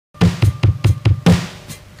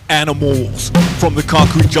Animals from the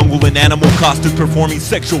concrete jungle in animal costumes performing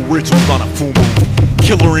sexual rituals on a full moon.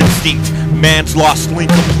 Killer instinct, man's lost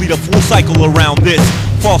link, complete a full cycle around this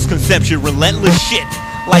false conception, relentless shit.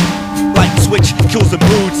 Like switch kills the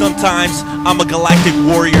mood. Sometimes I'm a galactic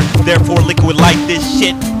warrior, therefore liquid like this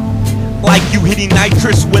shit. Like you hitting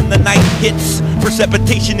nitrous when the night hits.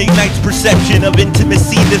 Precipitation ignites perception of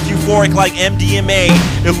intimacy. This euphoric like MDMA.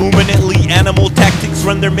 Illuminately, animal tactics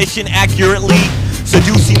run their mission accurately.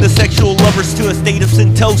 Seducing the sexual lovers to a state of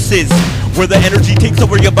syntosis, where the energy takes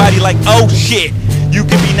over your body like, oh shit, you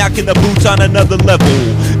could be knocking the boots on another level.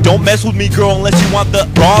 Don't mess with me, girl, unless you want the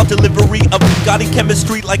raw delivery of Bugatti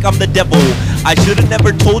chemistry like I'm the devil. I should've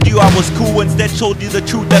never told you I was cool, instead showed you the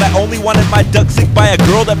truth that I only wanted my duck sick by a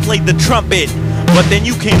girl that played the trumpet. But then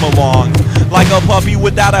you came along, like a puppy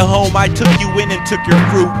without a home. I took you in and took your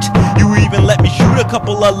fruit. You even let me shoot a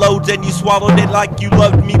couple of loads and you swallowed it like you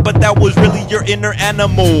loved me. But that was really your inner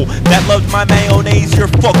animal that loved my mayonnaise, your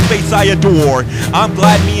fuck face I adore. I'm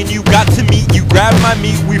glad me and you got to meet. You grabbed my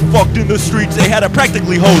meat, we fucked in the streets. They had to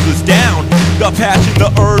practically hose us down. The passion,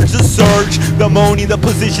 the urge, the surge, the moaning, the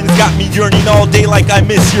positions got me yearning all day like I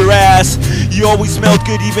miss your ass. You always smelled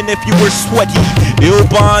good even if you were sweaty. Ill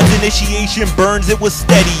bonds, initiation burns, it was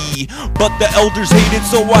steady. But the elders hated,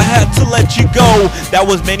 so I had to let you go. That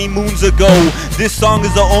was many moons ago. This song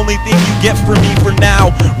is the only thing you get from me for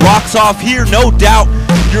now. Rocks off here, no doubt.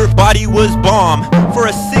 Your body was bomb. For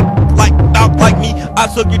a sick out like me, I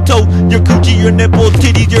suck your toe, your coochie, your nipples,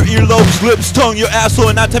 titties, your earlobes, lips, tongue, your asshole,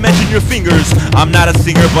 and not to mention your fingers. I'm not a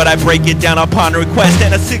singer, but I break it down upon request.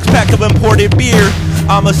 And a 6-pack of imported beer.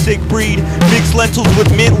 I'm a sick breed, mixed lentils with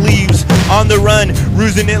mint leaves. On the run,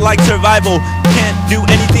 rusing it like survival. Can't do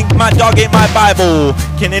anything, my dog ain't my Bible.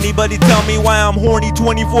 Can anybody tell me why I'm horny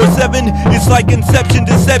 24/7? It's like inception,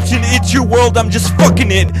 deception, it's your world, I'm just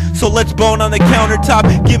fucking it. So let's bone on the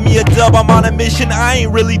countertop, give me a dub, I'm on a mission. I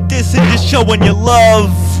ain't really dissing, just showing you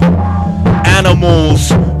love. Animals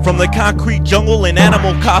from the concrete jungle in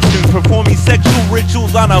animal costumes performing sexual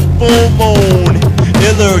rituals on a full moon.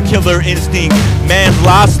 Killer instinct, man's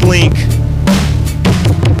lost link.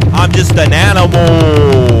 I'm just an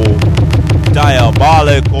animal,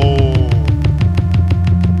 diabolical.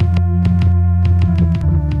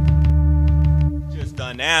 Just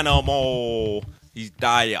an animal, he's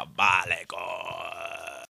diabolical.